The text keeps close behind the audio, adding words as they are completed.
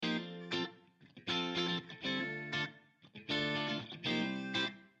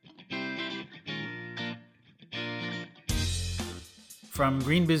From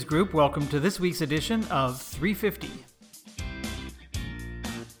GreenBiz Group, welcome to this week's edition of 350.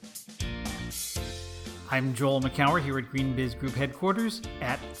 I'm Joel McCower here at GreenBiz Group headquarters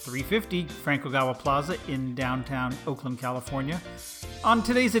at 350 Frank Ogawa Plaza in downtown Oakland, California. On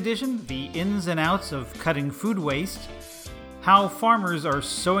today's edition, the ins and outs of cutting food waste, how farmers are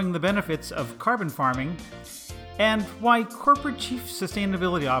sowing the benefits of carbon farming, and why corporate chief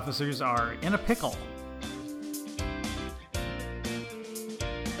sustainability officers are in a pickle.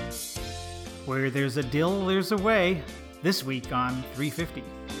 Where there's a dill, there's a way. This week on 350.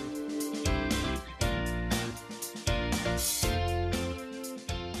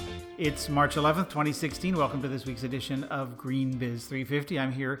 It's March 11th, 2016. Welcome to this week's edition of GreenBiz 350.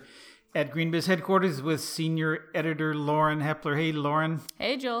 I'm here at GreenBiz headquarters with senior editor Lauren Hepler. Hey, Lauren.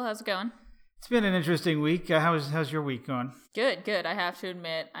 Hey, Joel. How's it going? It's been an interesting week. How's your week going? Good. I have to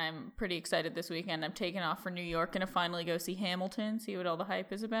admit, I'm pretty excited this weekend. I'm taking off for New York and to finally go see Hamilton, see what all the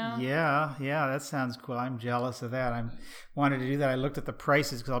hype is about. Yeah, that sounds cool. I'm jealous of that. I wanted to do that. I looked at the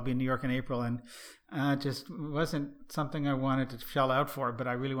prices because I'll be in New York in April, and it just wasn't something I wanted to shell out for, but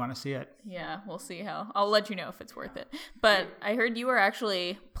I really want to see it. Yeah, we'll see how. I'll let you know if it's worth it. But I heard you were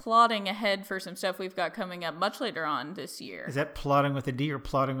actually plotting ahead for some stuff we've got coming up much later on this year. Is that plotting with a D or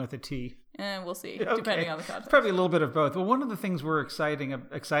plotting with a T? We'll see, depending on the context. Probably a little bit of both. Well, one of the things we're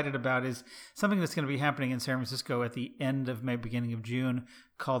excited about is something that's going to be happening in San Francisco at the end of May, beginning of June,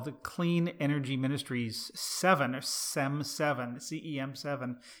 called the Clean Energy Ministries 7, or CEM7.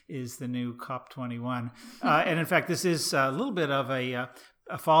 CEM7 is the new COP21. And in fact, this is a little bit of a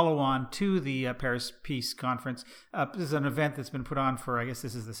follow-on to the Paris Peace Conference. This is an event that's been put on for, I guess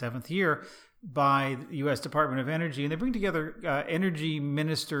this is the 7th year, by the U.S. Department of Energy. And they bring together energy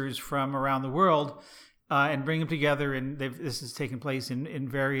ministers from around the world and bring them together. And this is taking place in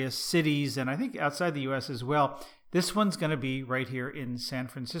various cities and I think outside the U.S. as well. This one's going to be right here in San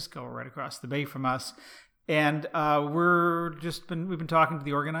Francisco, right across the bay from us. And we've been talking to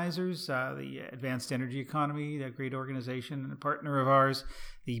the organizers, the Advanced Energy Economy, that great organization and a partner of ours,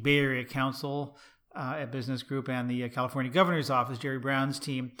 the Bay Area Council, a business group, and the California Governor's Office, Jerry Brown's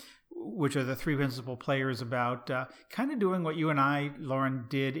team, which are the three principal players about kind of doing what you and I, Lauren,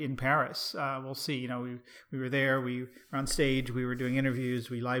 did in Paris. We'll see. We were there. We were on stage. We were doing interviews.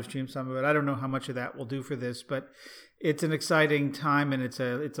 We live streamed some of it. I don't know how much of that we'll do for this, but it's an exciting time, and it's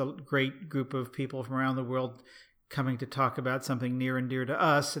a great group of people from around the world coming to talk about something near and dear to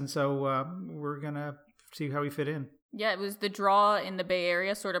us. And so we're going to see how we fit in. Yeah, it was the draw in the Bay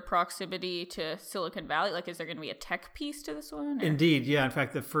Area, sort of proximity to Silicon Valley. Like, is there going to be a tech piece to this one? Or? Indeed, yeah. In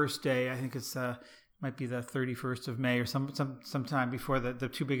fact, the first day, I think it's might be the 31st of May or sometime before the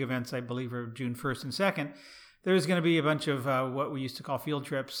two big events, I believe, are June 1st and 2nd. There's going to be a bunch of what we used to call field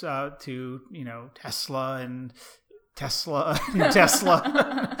trips to, Tesla and Tesla.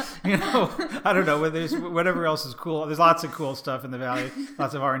 I don't know, there's whatever else is cool. There's lots of cool stuff in the Valley,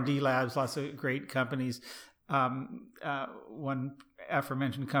 lots of R&D labs, lots of great companies. One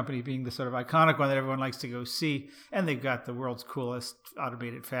aforementioned company being the sort of iconic one that everyone likes to go see, and they've got the world's coolest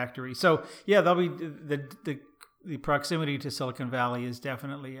automated factory. So yeah, they'll be the proximity to Silicon Valley is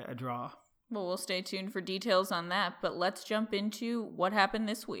definitely a draw. Well, we'll stay tuned for details on that, but let's jump into what happened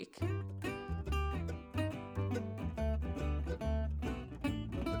this week.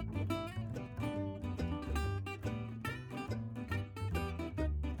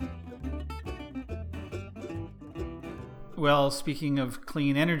 Well, speaking of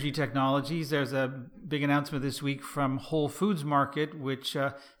clean energy technologies, there's a big announcement this week from Whole Foods Market, which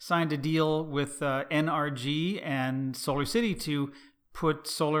signed a deal with NRG and Solar City to put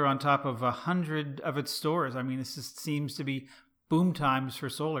solar on top of 100 of its stores. I mean, this seems to be boom times for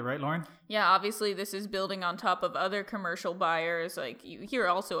solar, right, Lauren? Yeah, obviously this is building on top of other commercial buyers. Like, you hear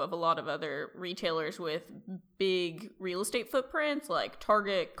also of a lot of other retailers with big real estate footprints like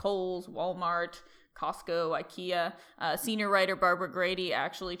Target, Kohl's, Walmart, Costco, IKEA. Senior writer Barbara Grady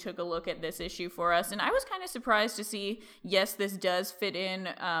actually took a look at this issue for us, and I was kind of surprised to see, yes, this does fit in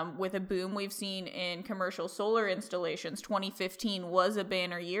with a boom we've seen in commercial solar installations. 2015 was a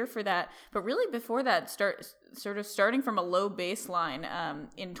banner year for that, but really before that, starting from a low baseline,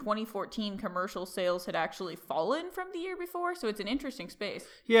 in 2014, commercial sales had actually fallen from the year before, so it's an interesting space.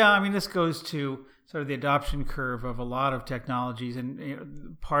 Yeah, I mean, this goes to sort of the adoption curve of a lot of technologies,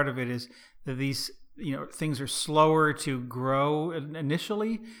 and part of it is that these things are slower to grow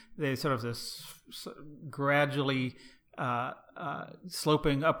initially. They sort of this gradually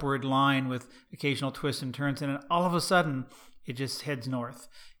sloping upward line with occasional twists and turns, and then all of a sudden it just heads north.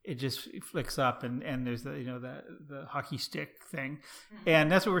 It just flicks up, and there's the hockey stick thing,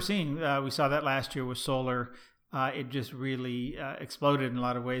 and that's what we're seeing. We saw that last year with solar. it just really exploded in a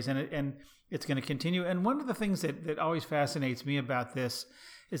lot of ways, and it's going to continue. And one of the things that always fascinates me about this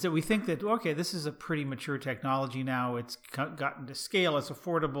is that we think that, okay, this is a pretty mature technology now. It's gotten to scale. It's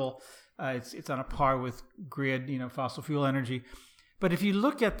affordable. It's on a par with grid, fossil fuel energy. But if you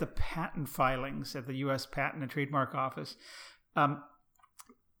look at the patent filings at the U.S. Patent and Trademark Office,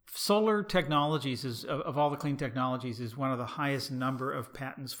 solar technologies of all the clean technologies is one of the highest number of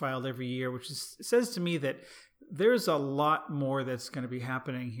patents filed every year, which says to me that there's a lot more that's going to be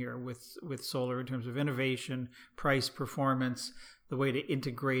happening here with solar in terms of innovation, price, performance, the way to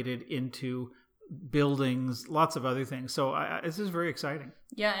integrate it into buildings, lots of other things. So this is very exciting.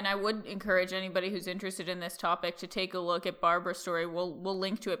 Yeah, and I would encourage anybody who's interested in this topic to take a look at Barbara's story. We'll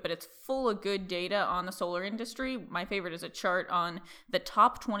link to it, but it's full of good data on the solar industry. My favorite is a chart on the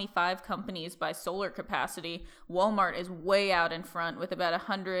top 25 companies by solar capacity. Walmart is way out in front with about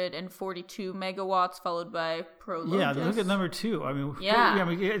 142 megawatts, followed by Prologis. Yeah, look at number 2. I mean,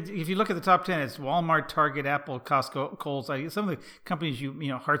 if you look at the top 10, it's Walmart, Target, Apple, Costco, Kohl's. Some of the companies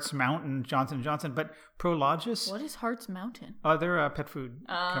Hearts Mountain, Johnson & Johnson, but Prologis. What is Hearts Mountain? They're a pet food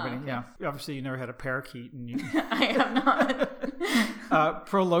company. Okay. Yeah, obviously you never had a parakeet. I have not.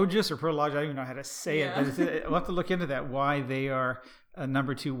 Prologis, I don't even know how to say it, but we'll have to look into that, why they are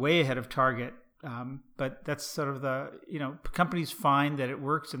number 2, way ahead of Target. But that's sort of companies find that it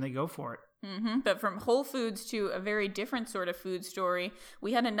works and they go for it. Mm-hmm. But from Whole Foods to a very different sort of food story,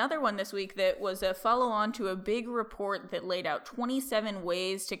 we had another one this week that was a follow-on to a big report that laid out 27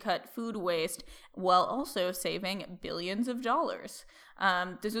 ways to cut food waste while also saving billions of dollars.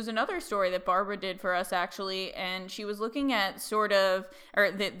 This was another story that Barbara did for us, actually, and she was looking at the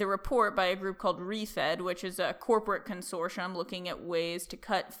report by a group called ReFed, which is a corporate consortium looking at ways to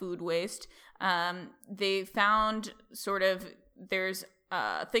cut food waste. They found there's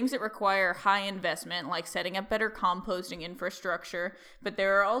things that require high investment, like setting up better composting infrastructure. But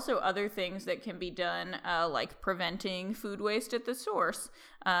there are also other things that can be done, like preventing food waste at the source,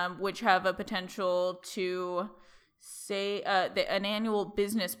 which have a potential to an annual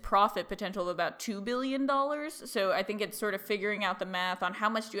business profit potential of about $2 billion. So I think it's sort of figuring out the math on how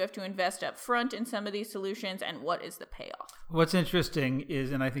much do you have to invest up front in some of these solutions and what is the payoff. What's interesting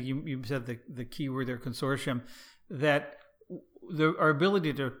is, and I think you said the key word there, consortium, that our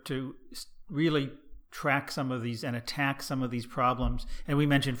ability to really track some of these and attack some of these problems. And we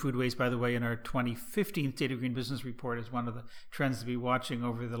mentioned food waste, by the way, in our 2015 State of Green Business Report as one of the trends to be watching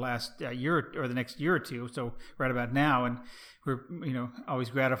over the last year or the next year or two. So right about now, and we're always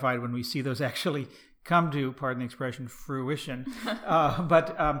gratified when we see those actually come to, pardon the expression, fruition.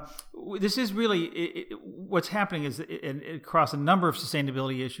 But this is really what's happening is across a number of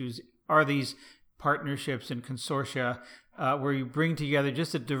sustainability issues are these partnerships and consortia where you bring together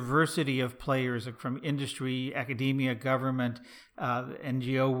just a diversity of players from industry, academia, government,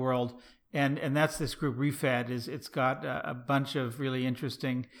 NGO world, and that's this group ReFed. It's got a bunch of really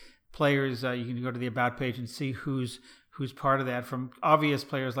interesting players. You can go to the About page and see who's part of that, from obvious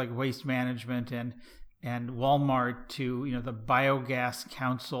players like Waste Management and Walmart to the Biogas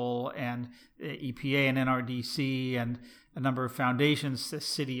Council and EPA and NRDC and a number of foundations, the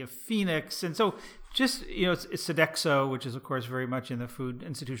City of Phoenix, and so just it's Sodexo, which is of course very much in the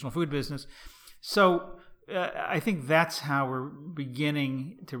institutional food business. So I think that's how we're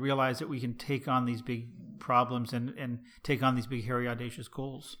beginning to realize that we can take on these big problems and take on these big, hairy, audacious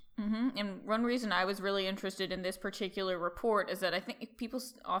goals. Mm-hmm. And one reason I was really interested in this particular report is that I think people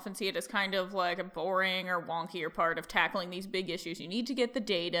often see it as kind of like a boring or wonkier part of tackling these big issues. You need to get the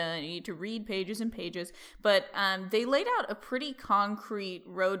data, and you need to read pages and pages, but they laid out a pretty concrete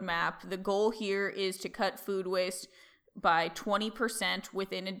roadmap. The goal here is to cut food waste by 20%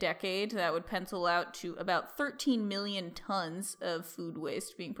 within a decade. That would pencil out to about 13 million tons of food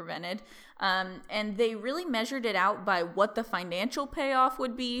waste being prevented. And they really measured it out by what the financial payoff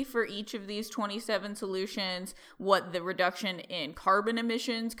would be for each of these 27 solutions, what the reduction in carbon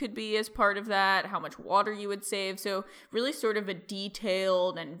emissions could be as part of that, how much water you would save. So really sort of a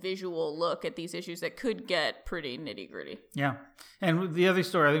detailed and visual look at these issues that could get pretty nitty-gritty. Yeah. And the other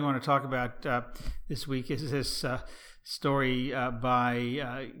story I think I want to talk about this week is this story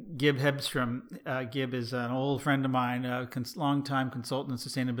by Gib Hebstrom. Gib is an old friend of mine, a long-time consultant in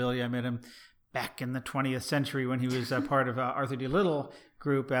sustainability. I met him back in the 20th century when he was part of Arthur D. Little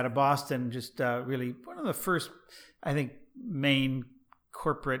group out of Boston, just really one of the first, I think, main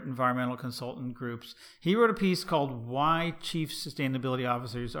corporate environmental consultant groups. He wrote a piece called "Why Chief Sustainability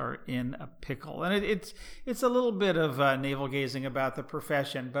Officers Are in a Pickle," and it's a little bit of navel gazing about the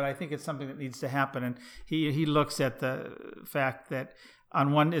profession, but I think it's something that needs to happen. And he looks at the fact that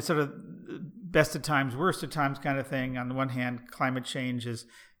on one, it's sort of best of times, worst of times kind of thing. On the one hand, climate change has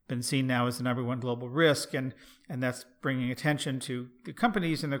been seen now as the number one global risk, and that's bringing attention to the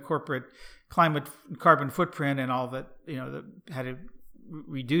companies and their corporate carbon footprint and all that, that how to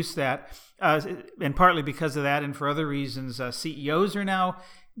reduce that. And partly because of that, and for other reasons, CEOs are now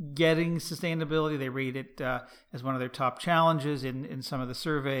getting sustainability. They rate it as one of their top challenges in some of the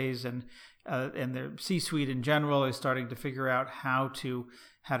surveys, and their C-suite in general is starting to figure out how to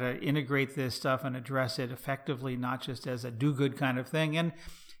integrate this stuff and address it effectively, not just as a do-good kind of thing. And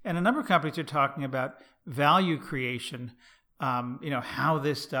a number of companies are talking about value creation, how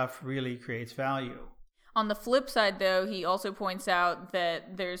this stuff really creates value. On the flip side, though, he also points out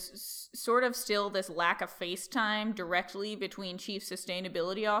that there's sort of still this lack of face time directly between chief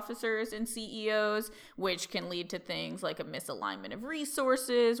sustainability officers and CEOs, which can lead to things like a misalignment of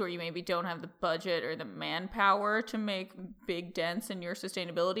resources, where you maybe don't have the budget or the manpower to make big dents in your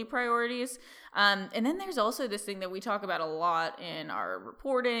sustainability priorities. And then there's also this thing that we talk about a lot in our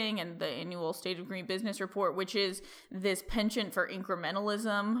reporting and the annual State of Green Business report, which is this penchant for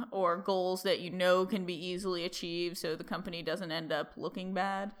incrementalism, or goals that can be easily achieved so the company doesn't end up looking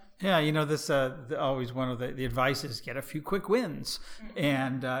bad. Yeah, this always one of the advice is get a few quick wins,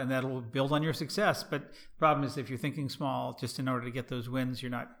 and that'll build on your success. But the problem is, if you're thinking small, just in order to get those wins,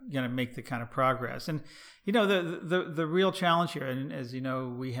 you're not going to make the kind of progress. And the real challenge here, and as you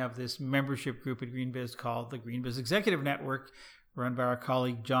know, we have this membership group at GreenBiz called the GreenBiz Executive Network, run by our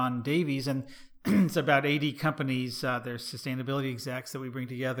colleague John Davies, and it's about 80 companies. There's sustainability execs that we bring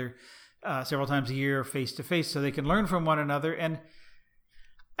together several times a year, face to face, so they can learn from one another. And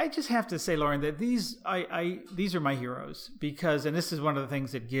I just have to say, Lauren, that these are my heroes, because, and this is one of the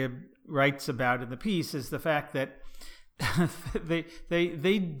things that Gibb writes about in the piece, is the fact that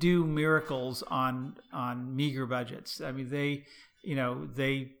they do miracles on meager budgets. I mean,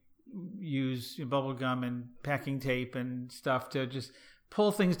 they use bubble gum and packing tape and stuff to just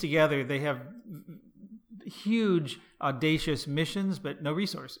pull things together. They have huge, audacious missions, but no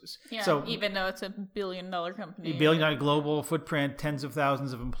resources. Yeah, so even though it's a billion-dollar company. A billion-dollar global footprint, tens of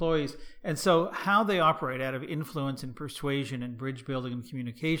thousands of employees. And so how they operate out of influence and persuasion and bridge building and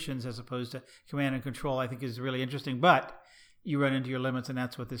communications as opposed to command and control, I think is really interesting. But you run into your limits, and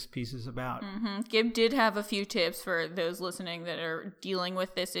that's what this piece is about. Mm-hmm. Gibb did have a few tips for those listening that are dealing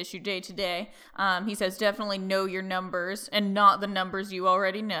with this issue day to day. He says definitely know your numbers, and not the numbers you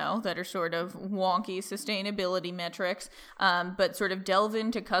already know that are sort of wonky sustainability metrics, but sort of delve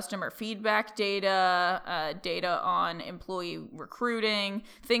into customer feedback data, data on employee recruiting,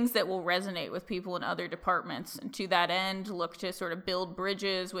 things that will resonate with people in other departments. And to that end, look to sort of build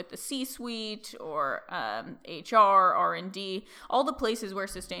bridges with the C-suite or HR, R&D, all the places where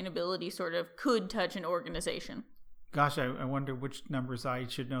sustainability sort of could touch an organization. Gosh, I wonder which numbers I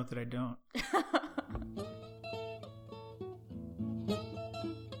should know that I don't.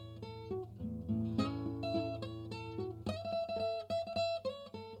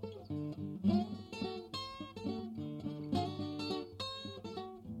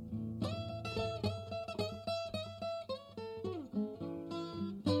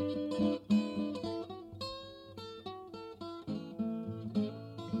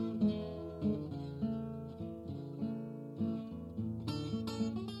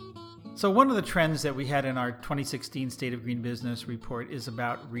 So one of the trends that we had in our 2016 State of Green Business report is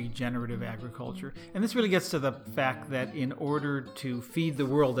about regenerative agriculture. And this really gets to the fact that in order to feed the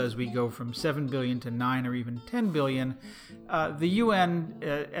world as we go from 7 billion to 9 or even 10 billion, the UN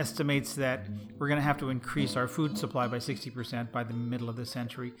estimates that we're going to have to increase our food supply by 60% by the middle of the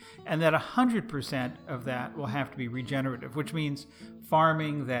century, and that 100% of that will have to be regenerative, which means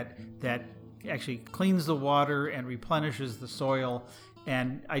farming that actually cleans the water and replenishes the soil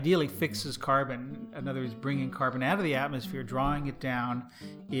and ideally fixes carbon. In other words, bringing carbon out of the atmosphere, drawing it down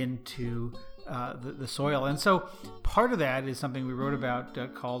into the soil. And so part of that is something we wrote about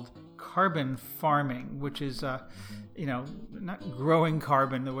called carbon farming, which is not growing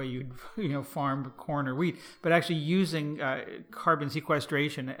carbon the way you'd farm corn or wheat, but actually using carbon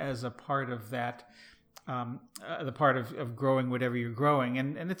sequestration as a part of that, the part of growing whatever you're growing.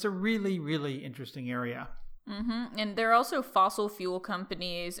 And it's a really, really interesting area. Mm-hmm. And there are also fossil fuel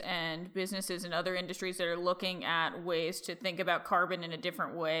companies and businesses in other industries that are looking at ways to think about carbon in a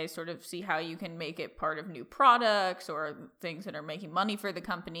different way, sort of see how you can make it part of new products or things that are making money for the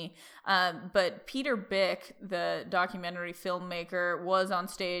company. But Peter Bick, the documentary filmmaker, was on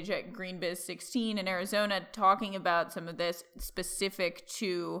stage at GreenBiz 16 in Arizona talking about some of this specific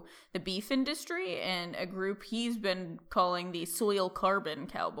to the beef industry and a group he's been calling the soil carbon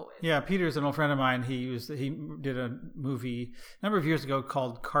cowboys. Yeah, Peter's an old friend of mine. He did a movie a number of years ago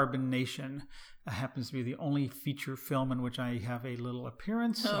called Carbon Nation. It happens to be the only feature film in which I have a little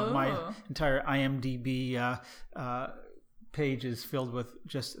appearance. So my entire IMDb page is filled with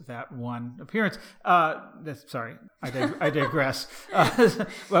just that one appearance. Sorry, I digress.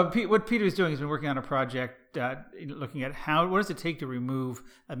 Well, what Peter is doing is been working on a project looking at what does it take to remove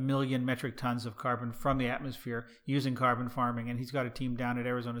 1 million metric tons of carbon from the atmosphere using carbon farming. And he's got a team down at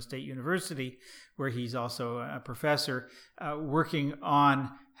Arizona State University, where he's also a professor, working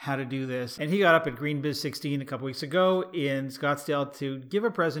on how to do this. And he got up at GreenBiz 16 a couple weeks ago in Scottsdale to give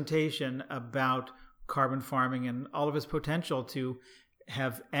a presentation about carbon farming and all of its potential to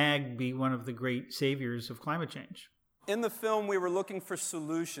have ag be one of the great saviors of climate change. In the film, we were looking for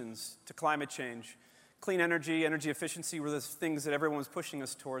solutions to climate change. Clean energy, energy efficiency were the things that everyone was pushing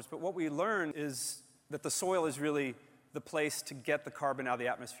us towards. But what we learned is that the soil is really the place to get the carbon out of the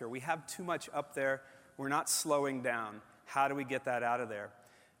atmosphere. We have too much up there. We're not slowing down. How do we get that out of there?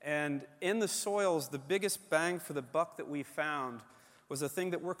 And in the soils, the biggest bang for the buck that we found was a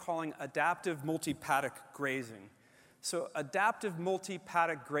thing that we're calling adaptive multi-paddock grazing. So adaptive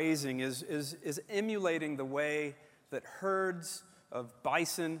multi-paddock grazing is emulating the way that herds of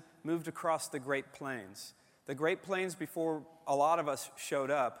bison moved across the Great Plains. The Great Plains, before a lot of us showed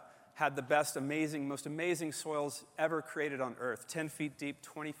up, had the most amazing soils ever created on Earth. 10 feet deep,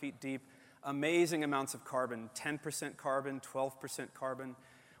 20 feet deep, amazing amounts of carbon, 10% carbon, 12% carbon.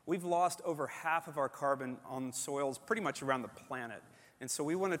 We've lost over half of our carbon on soils pretty much around the planet. And so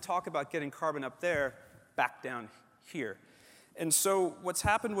we want to talk about getting carbon up there, back down here. And so what's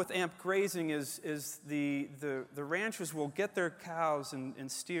happened with AMP grazing is the ranchers will get their cows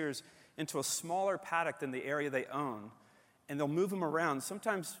and steers into a smaller paddock than the area they own, and they'll move them around,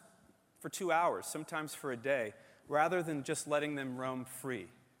 sometimes for 2 hours, sometimes for a day, rather than just letting them roam free.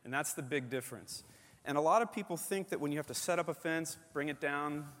 And that's the big difference. And a lot of people think that when you have to set up a fence, bring it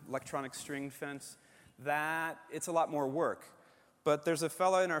down, electronic string fence, that it's a lot more work. But there's a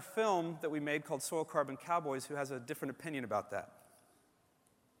fellow in our film that we made called Soil Carbon Cowboys who has a different opinion about that.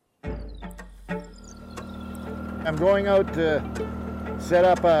 I'm going out to set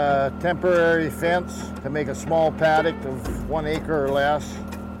up a temporary fence to make a small paddock of 1 acre or less.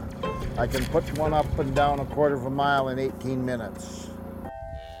 I can put one up and down 1/4 mile in 18 minutes.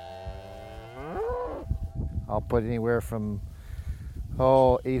 I'll put anywhere from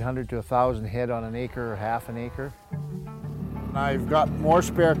 800 to 1,000 head on an acre or half an acre. I've got more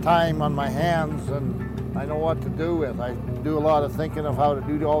spare time on my hands and I know what to do with. I do a lot of thinking of how to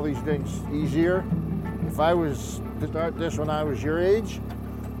do all these things easier. If I was to start this when I was your age,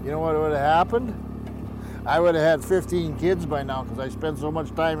 you know what would have happened? I would have had 15 kids by now because I spend so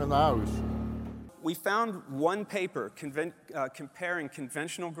much time in the house. We found one paper comparing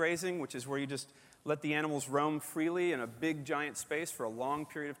conventional grazing, which is where you just let the animals roam freely in a big giant space for a long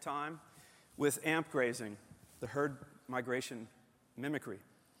period of time, with AMP grazing, the herd migration mimicry.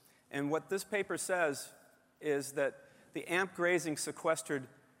 And what this paper says is that the AMP grazing sequestered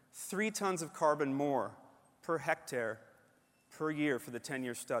 3 tons of carbon more per hectare per year for the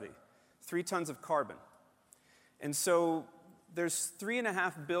 10-year study. 3 tons of carbon. And so there's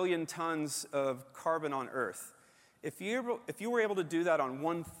 3.5 billion tons of carbon on Earth. If you were able to do that on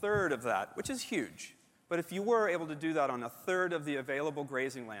 1/3 of that, which is huge, but if you were able to do that on 1/3 of the available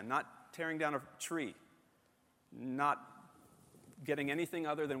grazing land, not tearing down a tree, not getting anything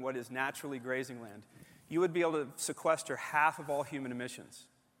other than what is naturally grazing land, you would be able to sequester half of all human emissions.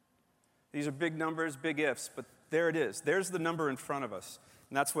 These are big numbers, big ifs, but there it is. There's the number in front of us,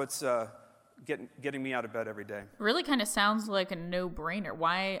 and that's what's getting me out of bed every day. It really kind of sounds like a no-brainer.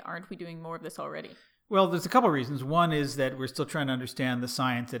 Why aren't we doing more of this already? Well, there's a couple of reasons. One is that we're still trying to understand the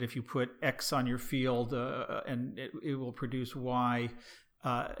science that if you put X on your field and it will produce Y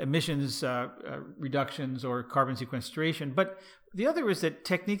emissions reductions or carbon sequestration. But the other is that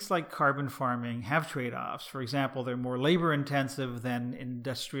techniques like carbon farming have trade-offs. For example, they're more labor-intensive than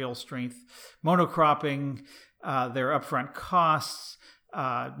industrial strength monocropping. There are upfront costs.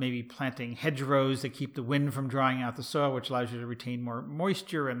 Maybe planting hedgerows that keep the wind from drying out the soil, which allows you to retain more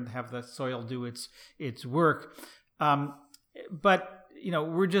moisture and have the soil do its work. But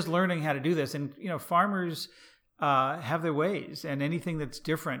we're just learning how to do this, and farmers have their ways, and anything that's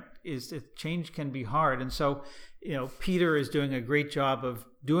different change can be hard. And so, Peter is doing a great job of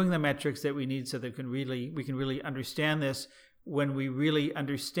doing the metrics that we need so that we can really understand this. When we really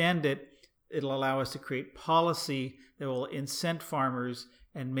understand it, it'll allow us to create policy that will incent farmers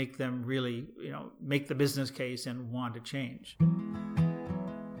and make them really, make the business case and want to change.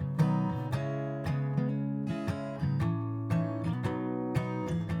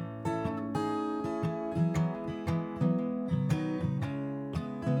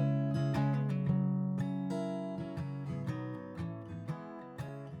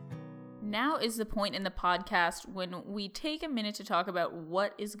 Now is the point in the podcast when we take a minute to talk about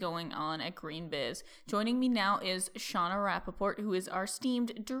what is going on at GreenBiz. Joining me now is Shauna Rappaport, who is our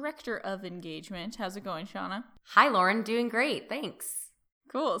esteemed Director of Engagement. How's it going, Shauna? Hi, Lauren. Doing great. Thanks.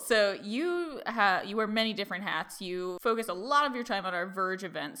 Cool. So you wear many different hats. You focus a lot of your time on our Verge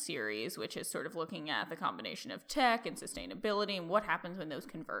event series, which is sort of looking at the combination of tech and sustainability and what happens when those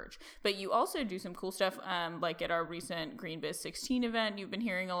converge. But you also do some cool stuff, like at our recent GreenBiz 16 event you've been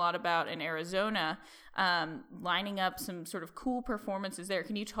hearing a lot about in Arizona, lining up some sort of cool performances there.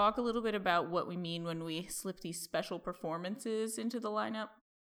 Can you talk a little bit about what we mean when we slip these special performances into the lineup?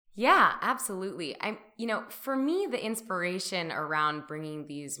 Yeah, absolutely. For me, the inspiration around bringing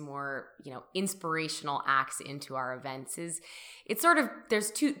these more, inspirational acts into our events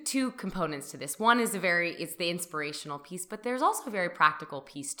there's two components to this. One is it's the inspirational piece, but there's also a very practical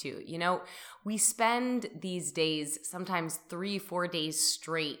piece too. We spend these days, sometimes 3-4 days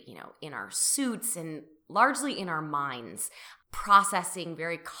straight, in our suits and largely in our minds, processing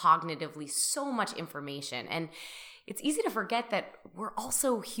very cognitively so much information. And it's easy to forget that we're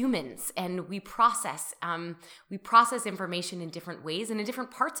also humans and we process information in different ways and in different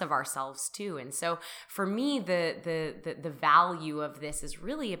parts of ourselves too. And so for me, the value of this is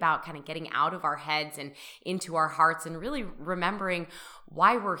really about kind of getting out of our heads and into our hearts and really remembering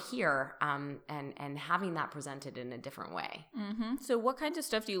why we're here, and having that presented in a different way. Mm-hmm. So what kinds of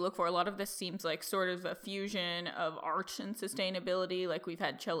stuff do you look for? A lot of this seems like sort of a fusion of art and sustainability. Like we've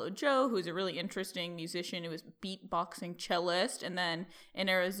had Cello Joe, who's a really interesting musician who was beatboxing cellist. And then in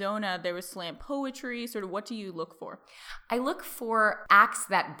Arizona, there was slam poetry. Sort of what do you look for? I look for acts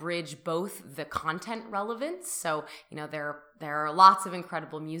that bridge both the content relevance. So, there are lots of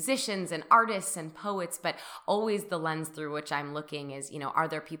incredible musicians and artists and poets, but always the lens through which I'm looking is, are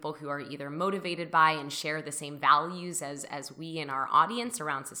there people who are either motivated by and share the same values as we in our audience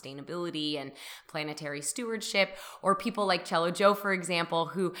around sustainability and planetary stewardship, or people like Cello Joe, for example,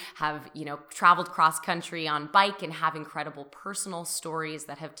 who have, traveled cross country on bike and have incredible personal stories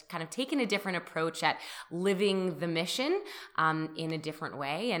that have kind of taken a different approach at living the mission in a different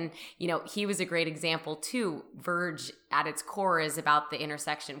way. And, he was a great example too. Verge at its core is about the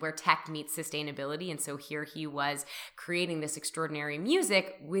intersection where tech meets sustainability. And so here he was creating this extraordinary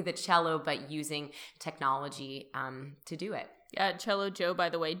music with a cello, but using technology to do it. Yeah, Cello Joe, by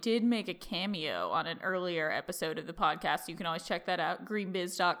the way, did make a cameo on an earlier episode of the podcast. You can always check that out,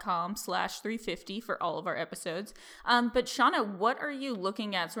 greenbiz.com/350 for all of our episodes. But Shauna, what are you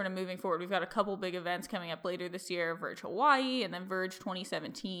looking at sort of moving forward? We've got a couple big events coming up later this year, Verge Hawaii and then Verge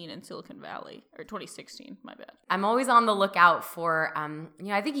 2017 in Silicon Valley, or 2016, my bad. I'm always on the lookout for,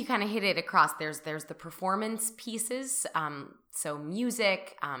 I think you kind of hit it across. There's the performance pieces, so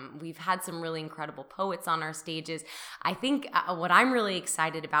music, we've had some really incredible poets on our stages. I think what I'm really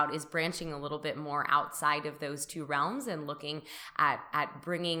excited about is branching a little bit more outside of those two realms and looking at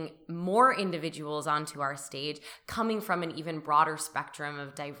bringing more individuals onto our stage, coming from an even broader spectrum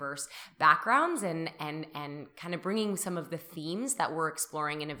of diverse backgrounds and kind of bringing some of the themes that we're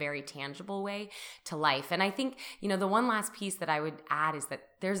exploring in a very tangible way to life. And I think, the one last piece that I would add is that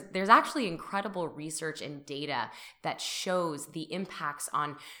there's actually incredible research and data that shows the impacts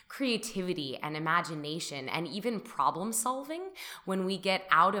on creativity and imagination and even problem solving when we get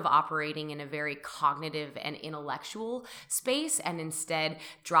out of operating in a very cognitive and intellectual space and instead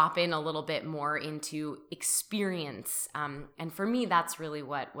drop in a little bit more into experience. And for me, that's really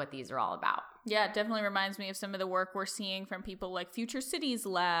what these are all about. Yeah, it definitely reminds me of some of the work we're seeing from people like Future Cities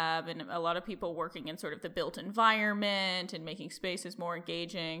Lab and a lot of people working in sort of the built environment and making spaces more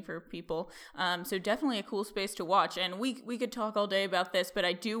engaging for people. So definitely a cool space to watch. And we could talk all day about this, but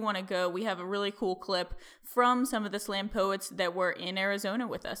I do want to go. We have a really cool clip from some of the slam poets that were in Arizona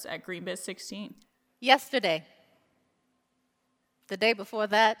with us at GreenBiz 16. Yesterday, the day before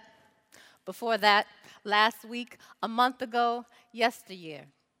that, last week, a month ago, yesteryear.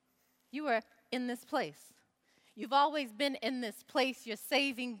 You are in this place. You've always been in this place. You're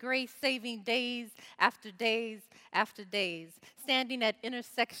saving grace, saving days after days after days, standing at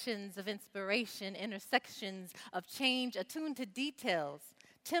intersections of inspiration, intersections of change, attuned to details,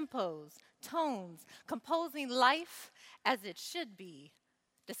 tempos, tones, composing life as it should be,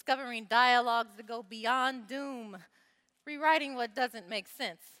 discovering dialogues that go beyond doom, rewriting what doesn't make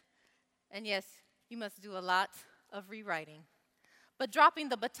sense. And yes, you must do a lot of rewriting. But dropping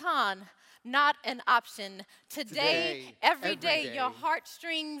the baton, not an option. Today, every day, your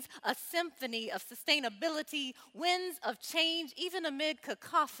heartstrings, a symphony of sustainability, winds of change, even amid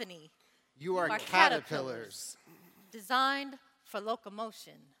cacophony. You are caterpillars. Designed for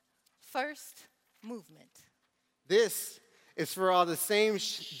locomotion. First movement. This It's for all the same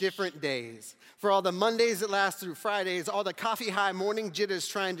different days. For all the Mondays that last through Fridays, all the coffee high morning jitters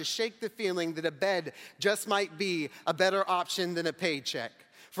trying to shake the feeling that a bed just might be a better option than a paycheck.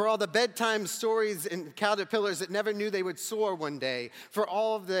 For all the bedtime stories and caterpillars that never knew they would soar one day. For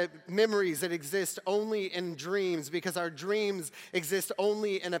all of the memories that exist only in dreams because our dreams exist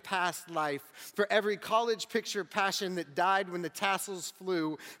only in a past life. For every college picture passion that died when the tassels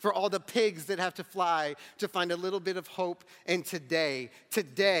flew. For all the pigs that have to fly to find a little bit of hope. And today,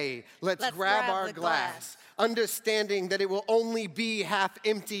 let's grab our glass, understanding that it will only be half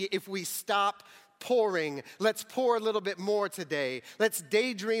empty if we stop pouring. Let's pour a little bit more today. Let's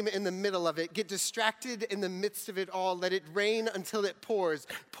daydream in the middle of it. Get distracted in the midst of it all. Let it rain until it pours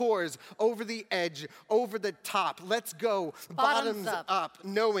over the edge, over the top. Let's go bottoms up,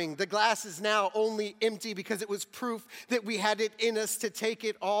 knowing the glass is now only empty because it was proof that we had it in us to take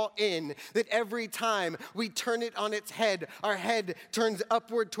it all in. That every time we turn it on its head, our head turns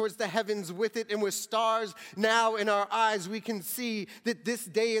upward towards the heavens with it, and with stars now in our eyes, we can see that this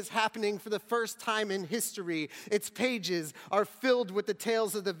day is happening for the first time in history. Its pages are filled with the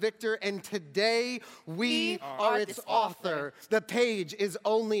tales of the victor, and today we are its author. The page is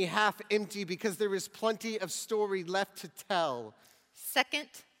only half empty because there is plenty of story left to tell. Second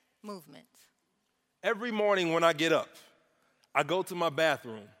movement. Every morning when I get up, I go to my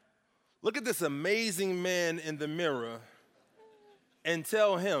bathroom, look at this amazing man in the mirror, and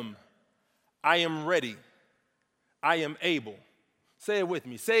tell him, I am ready. I am able. Say it with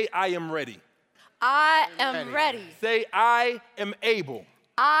me. Say, I am ready. I am ready. Say, I am able.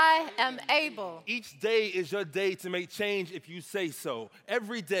 I am able. Each day is your day to make change if you say so.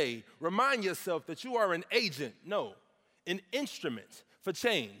 Every day, remind yourself that you are an agent, no, an instrument for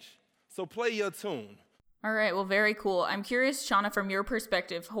change. So play your tune. All right, well, very cool. I'm curious, Shauna, from your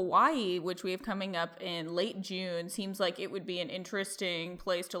perspective, Hawaii, which we have coming up in late June, seems like it would be an interesting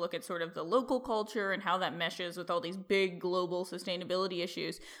place to look at sort of the local culture and how that meshes with all these big global sustainability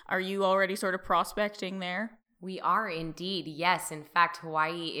issues. Are you already sort of prospecting there? We are indeed, yes. In fact,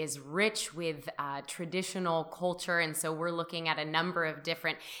 Hawaii is rich with traditional culture, and so we're looking at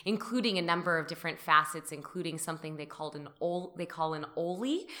including a number of different facets, including something they call an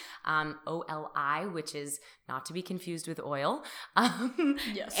oli, O-L-I, which is not to be confused with oil.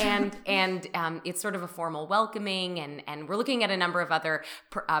 Yes. And it's sort of a formal welcoming, and we're looking at a number of other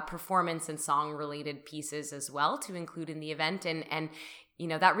performance and song-related pieces as well to include in the event, and you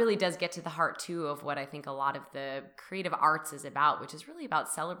know, that really does get to the heart, too, of what I think a lot of the creative arts is about, which is really about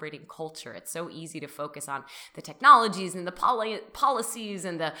celebrating culture. It's so easy to focus on the technologies and the policies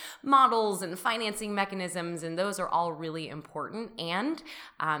and the models and the financing mechanisms, and those are all really important. And,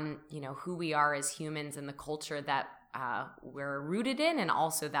 you know, who we are as humans and the culture that we're rooted in and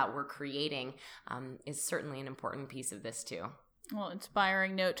also that we're creating is certainly an important piece of this, too. Well,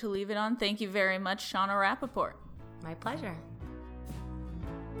 inspiring note to leave it on. Thank you very much, Shauna Rappaport. My pleasure.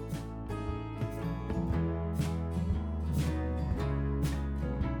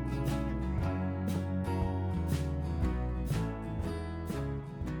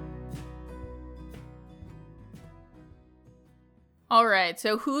 All right,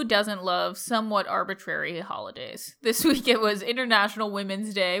 so who doesn't love somewhat arbitrary holidays? This week it was International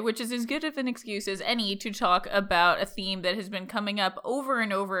Women's Day, which is as good of an excuse as any to talk about a theme that has been coming up over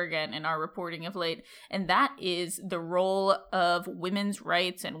and over again in our reporting of late, and that is the role of women's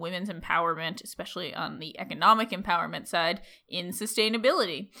rights and women's empowerment, especially on the economic empowerment side, in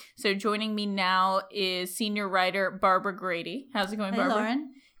sustainability. So joining me now is senior writer Barbara Grady. How's it going, Barbara? Hey,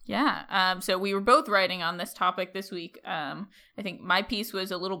 Lauren. Yeah, so we were both writing on this topic this week. I think my piece was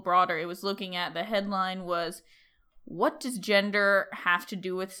a little broader. It was looking at, the headline was, what does gender have to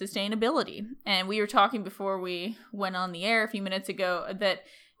do with sustainability? And we were talking before we went on the air a few minutes ago that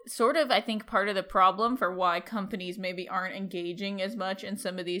sort of, I think, part of the problem for why companies maybe aren't engaging as much in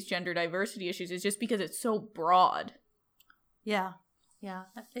some of these gender diversity issues is just because it's so broad. Yeah.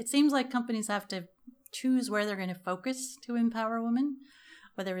 It seems like companies have to choose where they're going to focus to empower women,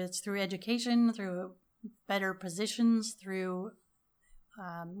 whether it's through education, through better positions, through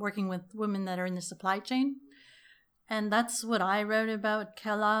working with women that are in the supply chain. And that's what I wrote about.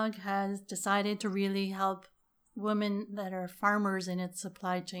 Kellogg has decided to really help women that are farmers in its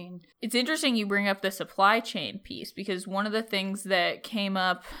supply chain. It's interesting you bring up the supply chain piece, because one of the things that came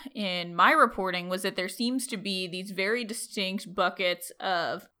up in my reporting was that there seems to be these very distinct buckets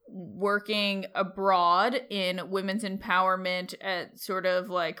of working abroad in women's empowerment at sort of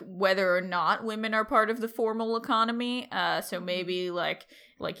like whether or not women are part of the formal economy. So maybe like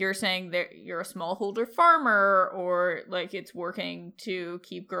like you're saying, that you're a smallholder farmer, or like it's working to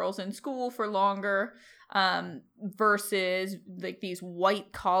keep girls in school for longer, versus like these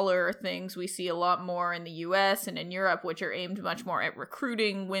white collar things we see a lot more in the US and in Europe, which are aimed much more at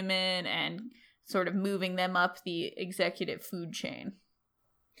recruiting women and sort of moving them up the executive food chain.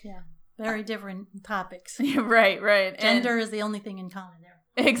 Yeah, very different topics. Right. Gender is the only thing in common there.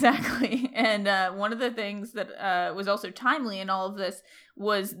 Exactly. And one of the things that was also timely in all of this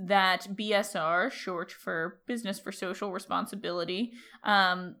was that BSR, short for Business for Social Responsibility,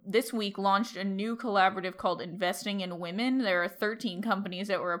 this week launched a new collaborative called Investing in Women. There are 13 companies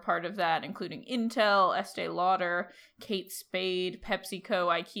that were a part of that, including Intel, Estee Lauder, Kate Spade, PepsiCo,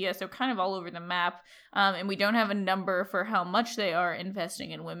 IKEA, so kind of all over the map. And we don't have a number for how much they are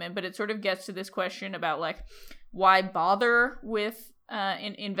investing in women, but it sort of gets to this question about like, why bother with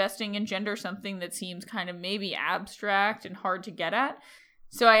in investing in gender, something that seems kind of maybe abstract and hard to get at.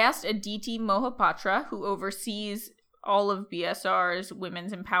 So I asked Aditi Mohapatra, who oversees all of BSR's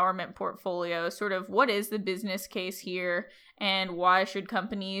women's empowerment portfolio, sort of what is the business case here and why should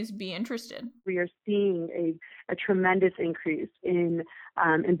companies be interested? We are seeing a tremendous increase in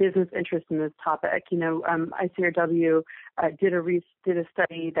business interest in this topic. ICRW did a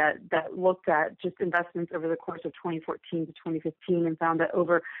study that looked at just investments over the course of 2014 to 2015 and found that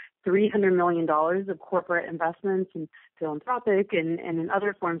over $300 million of corporate investments in philanthropic and in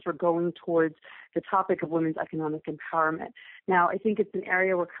other forms were going towards the topic of women's economic empowerment. Now, I think it's an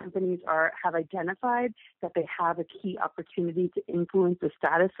area where companies have identified that they have a key opportunity to influence the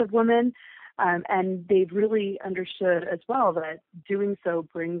status of women. And they've really understood as well that doing so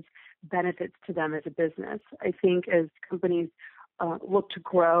brings benefits to them as a business. I think as companies look to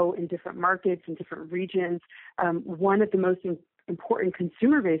grow in different markets and different regions, one of the most important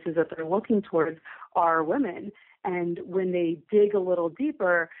consumer bases that they're looking towards are women. And when they dig a little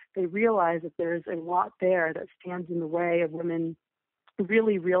deeper, they realize that there's a lot there that stands in the way of women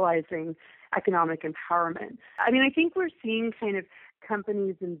really realizing economic empowerment. I mean, I think we're seeing kind of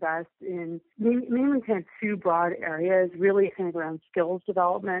companies invest in mainly kind of two broad areas, really kind of around skills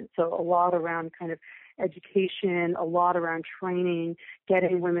development. So a lot around kind of education, a lot around training,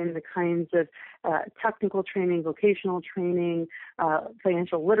 getting women the kinds of technical training, vocational training,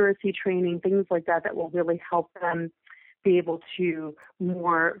 financial literacy training, things like that will really help them be able to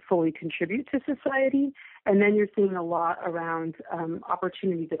more fully contribute to society. And then you're seeing a lot around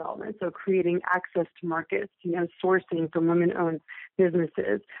opportunity development, so creating access to markets, sourcing from women-owned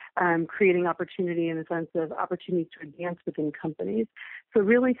businesses, creating opportunity in the sense of opportunities to advance within companies. So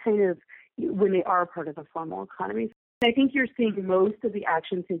really kind of when they are part of the formal economy. I think you're seeing most of the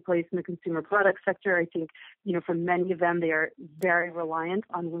action take place in the consumer product sector. I think, for many of them, they are very reliant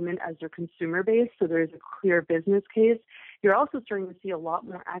on women as their consumer base, so there's a clear business case. You're also starting to see a lot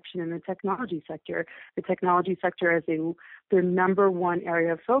more action in the technology sector. The technology sector as their number one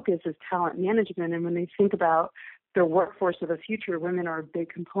area of focus is talent management, and when they think about their workforce of the future, women are a big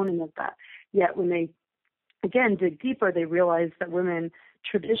component of that. Yet when they, again, dig deeper, they realize that women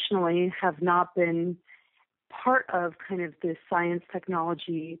traditionally have not been part of kind of the science,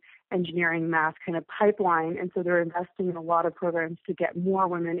 technology, engineering, math kind of pipeline. And so they're investing in a lot of programs to get more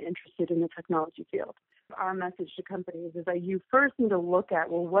women interested in the technology field. Our message to companies is that you first need to look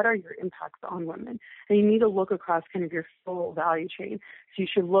at, well, what are your impacts on women? And you need to look across kind of your full value chain. So you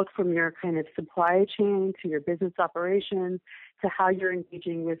should look from your kind of supply chain to your business operations to how you're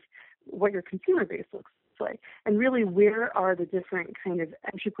engaging with what your consumer base looks like. And really, where are the different kind of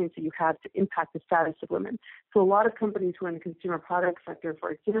entry points that you have to impact the status of women? So a lot of companies who are in the consumer product sector, for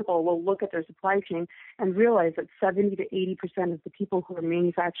example, will look at their supply chain and realize that 70 to 80% of the people who are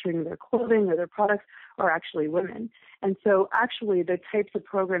manufacturing their clothing or their products are actually women. And so actually the types of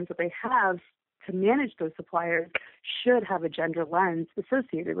programs that they have to manage those suppliers should have a gender lens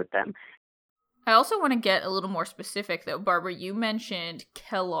associated with them. I also want to get a little more specific, though. Barbara, you mentioned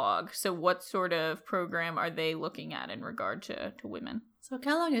Kellogg. So what sort of program are they looking at in regard to women? So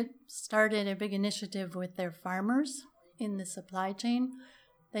Kellogg had started a big initiative with their farmers in the supply chain.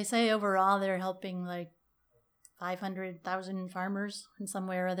 They say overall they're helping like 500,000 farmers in some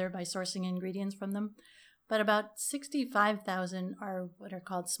way or other by sourcing ingredients from them. But about 65,000 are what are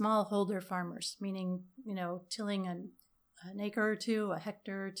called smallholder farmers, meaning, tilling an acre or two, a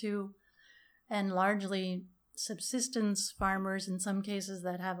hectare or two, and largely subsistence farmers in some cases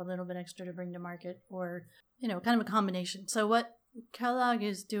that have a little bit extra to bring to market, or, kind of a combination. So what Kellogg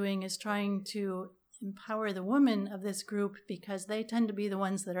is doing is trying to empower the women of this group because they tend to be the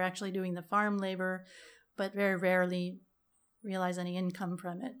ones that are actually doing the farm labor, but very rarely realize any income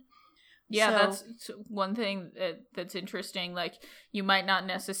from it. Yeah, that's one thing that's interesting. Like, you might not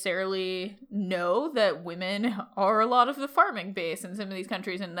necessarily know that women are a lot of the farming base in some of these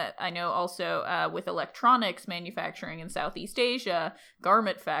countries, and that I know also with electronics manufacturing in Southeast Asia,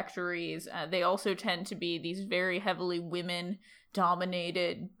 garment factories, they also tend to be these very heavily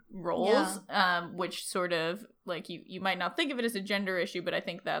women-dominated roles, which sort of, like, you might not think of it as a gender issue, but I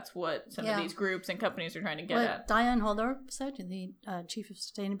think that's what some of these groups and companies are trying to get at. Diane Holdorf said, the Chief of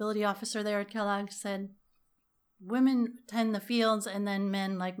Sustainability Officer there at Kellogg, said women tend the fields and then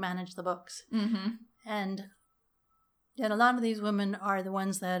men manage the books. Mm-hmm. And yet a lot of these women are the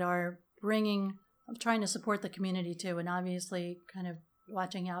ones that are trying to support the community too, and obviously kind of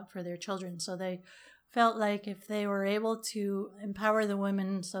watching out for their children. So they felt like if they were able to empower the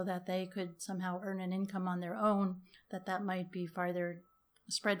women so that they could somehow earn an income on their own, that might be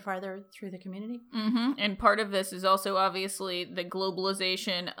spread farther through the community. Mm-hmm. And part of this is also obviously the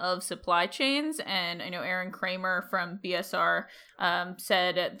globalization of supply chains. And I know Aaron Kramer from BSR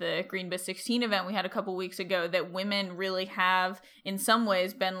said at the GreenBiz 16 event we had a couple weeks ago that women really have, in some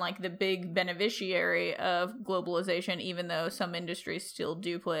ways, been like the big beneficiary of globalization, even though some industries still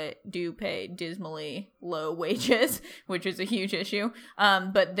do pay dismally low wages, which is a huge issue.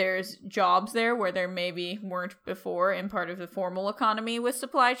 But there's jobs there where there maybe weren't before in part of the formal economy with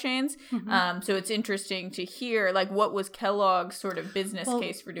supply chains. Mm-hmm. So it's interesting to hear, what was Kellogg's sort of business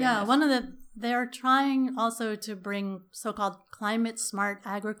case for doing this? They're trying also to bring so-called climate smart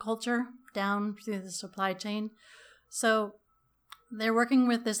agriculture down through the supply chain. So they're working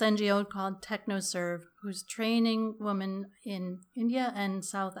with this NGO called TechnoServe, who's training women in India and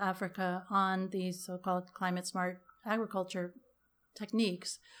South Africa on these so-called climate smart agriculture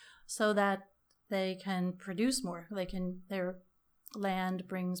techniques so that they can produce more. Their land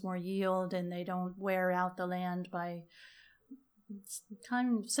brings more yield, and they don't wear out the land by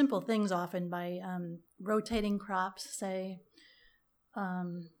kind of simple things, often by rotating crops, say,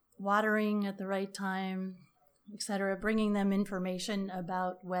 watering at the right time, etc., bringing them information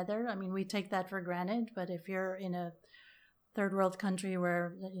about weather. I mean, we take that for granted, but if you're in a third world country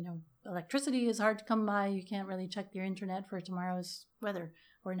where, electricity is hard to come by, you can't really check your internet for tomorrow's weather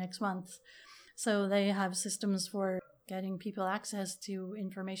or next month. So they have systems for getting people access to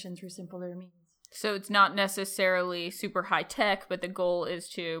information through simpler means. So it's not necessarily super high tech, but the goal is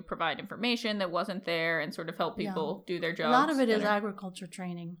to provide information that wasn't there and sort of help people do their jobs. A lot of it is agriculture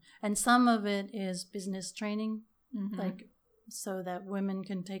training, and some of it is business training, so that women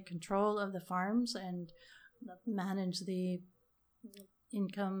can take control of the farms and manage the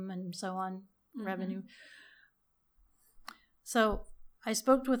income and so on, revenue. So I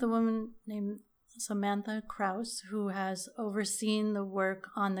spoke with a woman named Samantha Kraus, who has overseen the work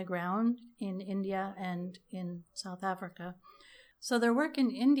on the ground in India and in South Africa. So their work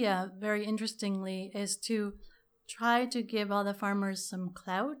in India, very interestingly, is to try to give all the farmers some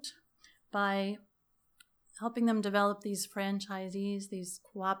clout by helping them develop these franchisees, these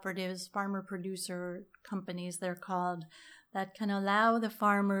cooperatives, farmer-producer companies, they're called, that can allow the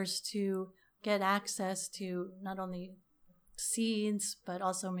farmers to get access to not only seeds, but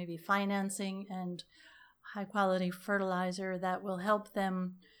also maybe financing and high-quality fertilizer that will help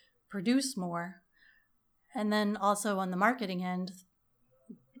them produce more. And then also on the marketing end,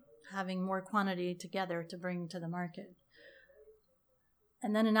 having more quantity together to bring to the market.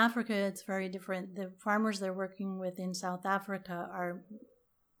 And then in Africa, it's very different. The farmers they're working with in South Africa are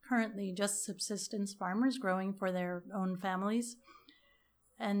currently just subsistence farmers growing for their own families.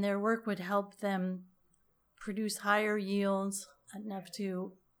 And their work would help them produce higher yields, enough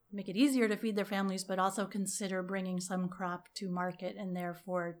to make it easier to feed their families, but also consider bringing some crop to market and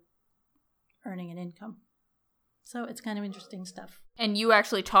therefore earning an income. So it's kind of interesting stuff. And you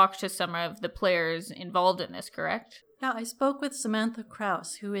actually talked to some of the players involved in this, correct? Yeah, I spoke with Samantha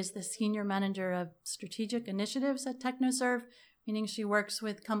Kraus, who is the Senior Manager of Strategic Initiatives at TechnoServe, meaning she works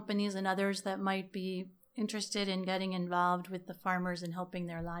with companies and others that might be interested in getting involved with the farmers and helping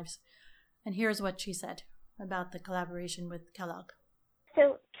their lives. And here's what she said about the collaboration with Kellogg.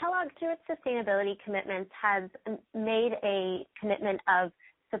 So Kellogg, through its sustainability commitments, has made a commitment of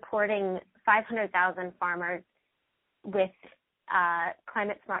supporting 500,000 farmers with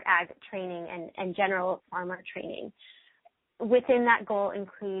climate smart ag training and general farmer training. Within that goal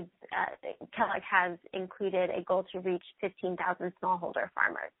includes, Kellogg has included a goal to reach 15,000 smallholder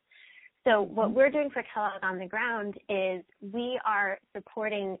farmers. So what we're doing for Kellogg on the ground is we are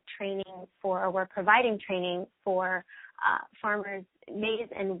supporting we're providing training for farmers, maize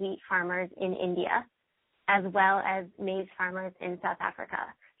and wheat farmers in India, as well as maize farmers in South Africa.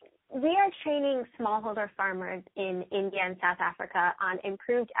 We are training smallholder farmers in India and South Africa on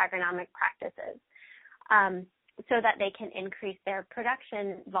improved agronomic practices so that they can increase their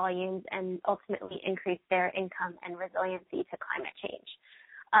production volumes and ultimately increase their income and resiliency to climate change.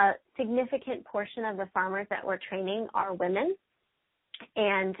 A significant portion of the farmers that we're training are women,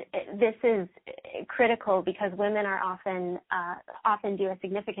 and this is critical because women are often do a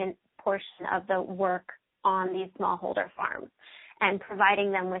significant portion of the work on these smallholder farms, and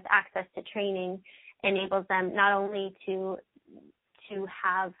providing them with access to training enables them not only to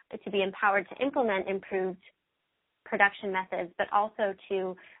be empowered to implement improved production methods, but also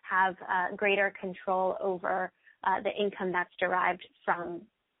to have greater control over the income that's derived from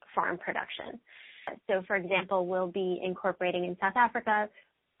farm production. So, for example, we'll be incorporating in South Africa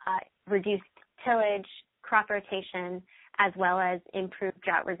reduced tillage, crop rotation, as well as improved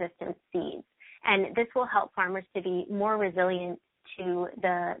drought-resistant seeds. And this will help farmers to be more resilient to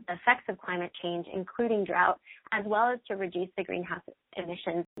the effects of climate change, including drought, as well as to reduce the greenhouse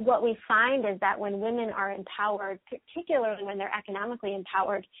emissions. What we find is that when women are empowered, particularly when they're economically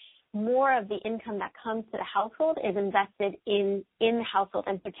empowered, more of the income that comes to the household is invested in the household,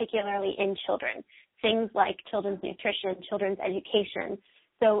 and particularly in children. Things like children's nutrition, children's education.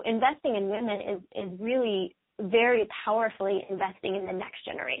 So investing in women is really very powerfully investing in the next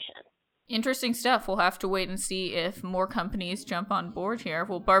generation. Interesting stuff. We'll have to wait and see if more companies jump on board here.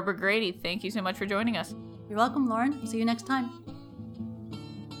 Well, Barbara Grady, thank you so much for joining us. You're welcome, Lauren. See you next time.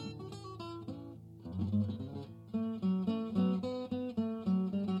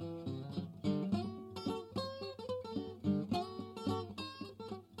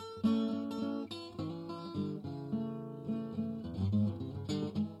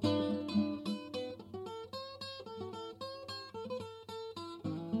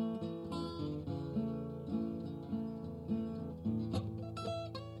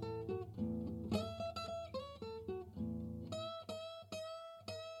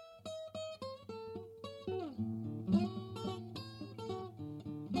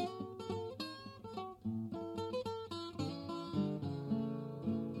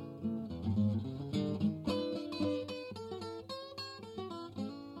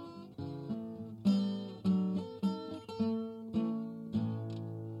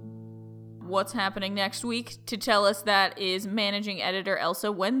 What's happening next week? To tell us that is managing editor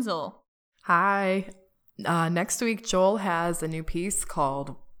Elsa Wenzel. Hi. Next week, Joel has a new piece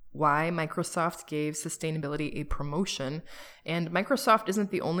called Why Microsoft Gave Sustainability a Promotion. And Microsoft isn't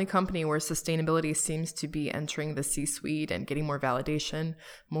the only company where sustainability seems to be entering the C-suite and getting more validation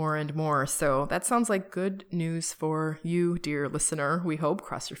more and more. So that sounds like good news for you, dear listener. We hope.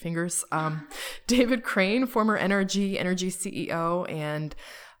 Cross your fingers. David Crane, former Energy CEO and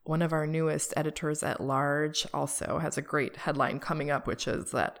one of our newest editors at large, also has a great headline coming up, which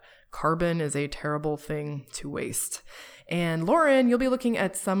is that carbon is a terrible thing to waste. And Lauren, you'll be looking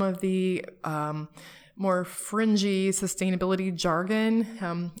at some of the more fringy sustainability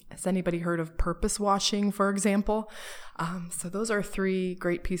jargon. Has anybody heard of purpose washing, for example? So those are three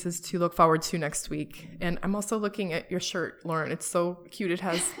great pieces to look forward to next week. And I'm also looking at your shirt, Lauren. It's so cute. It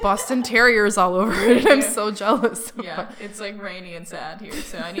has Boston Terriers all over it. I'm so jealous. Yeah, it's like rainy and sad here,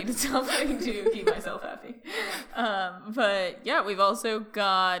 so I needed something to keep myself happy. But yeah, we've also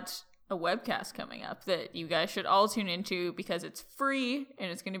got a webcast coming up that you guys should all tune into because it's free and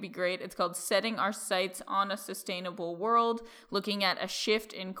it's going to be great. It's called Setting Our Sights on a Sustainable World, looking at a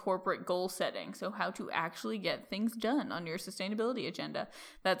shift in corporate goal setting. So how to actually get things done on your sustainability agenda.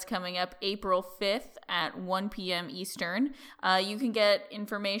 That's coming up April 5th at 1 p.m. Eastern. You can get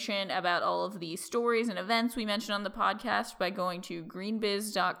information about all of the stories and events we mentioned on the podcast by going to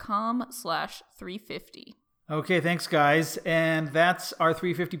greenbiz.com/350. Okay, thanks, guys. And that's our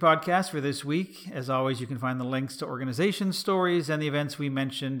 350 podcast for this week. As always, you can find the links to organization stories and the events we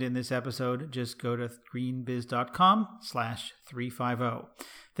mentioned in this episode. Just go to greenbiz.com/350.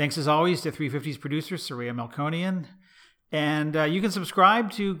 Thanks, as always, to 350's producer, Saraya Melkonian. And you can subscribe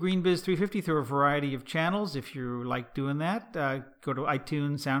to GreenBiz 350 through a variety of channels. If you like doing that, go to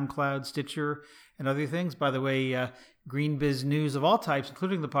iTunes, SoundCloud, Stitcher, and other things. By the way, GreenBiz news of all types,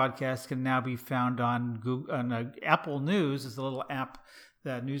 including the podcast, can now be found on Google, on Apple News. It's a little app,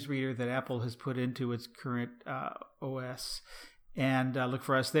 the newsreader that Apple has put into its current OS. And look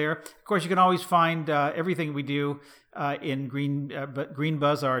for us there. Of course, you can always find everything we do in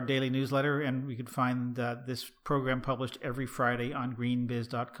GreenBuzz, our daily newsletter, and we can find this program published every Friday on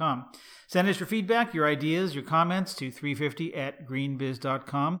greenbiz.com. Send us your feedback, your ideas, your comments to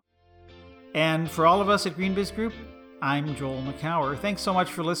 350@greenbiz.com. And for all of us at GreenBiz Group, I'm Joel McCower. Thanks so much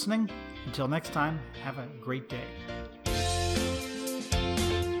for listening. Until next time, have a great day.